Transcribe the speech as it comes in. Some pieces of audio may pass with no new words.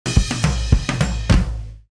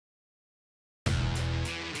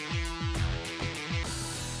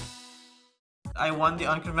I won the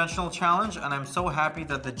unconventional challenge, and I'm so happy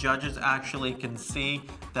that the judges actually can see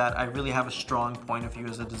that I really have a strong point of view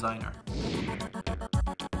as a designer.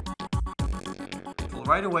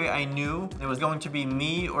 Right away, I knew it was going to be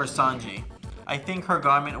me or Sanji. I think her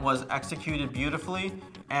garment was executed beautifully,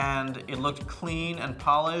 and it looked clean and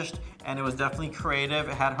polished, and it was definitely creative.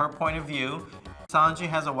 It had her point of view. Sanji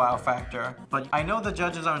has a wow factor, but I know the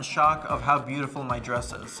judges are in shock of how beautiful my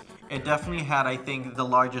dress is. It definitely had, I think, the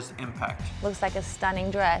largest impact. Looks like a stunning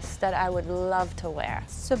dress that I would love to wear.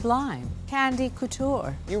 Sublime. Candy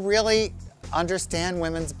couture. You really understand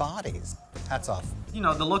women's bodies. Hats off. You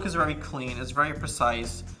know, the look is very clean, it's very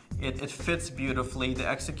precise. It fits beautifully, the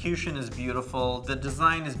execution is beautiful, the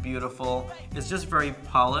design is beautiful. It's just very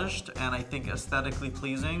polished and I think aesthetically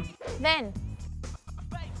pleasing. Then,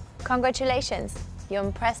 congratulations, you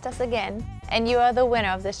impressed us again, and you are the winner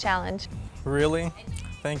of this challenge. Really?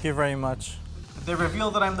 Thank you very much. They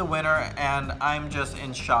revealed that I'm the winner and I'm just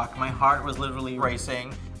in shock. My heart was literally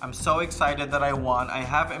racing. I'm so excited that I won. I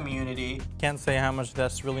have immunity. Can't say how much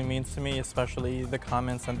this really means to me, especially the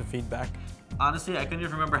comments and the feedback. Honestly, I couldn't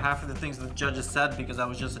even remember half of the things the judges said because I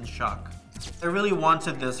was just in shock. I really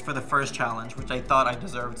wanted this for the first challenge, which I thought I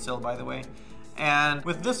deserved still, by the way. And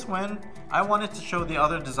with this win, I wanted to show the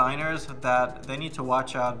other designers that they need to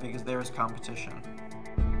watch out because there is competition.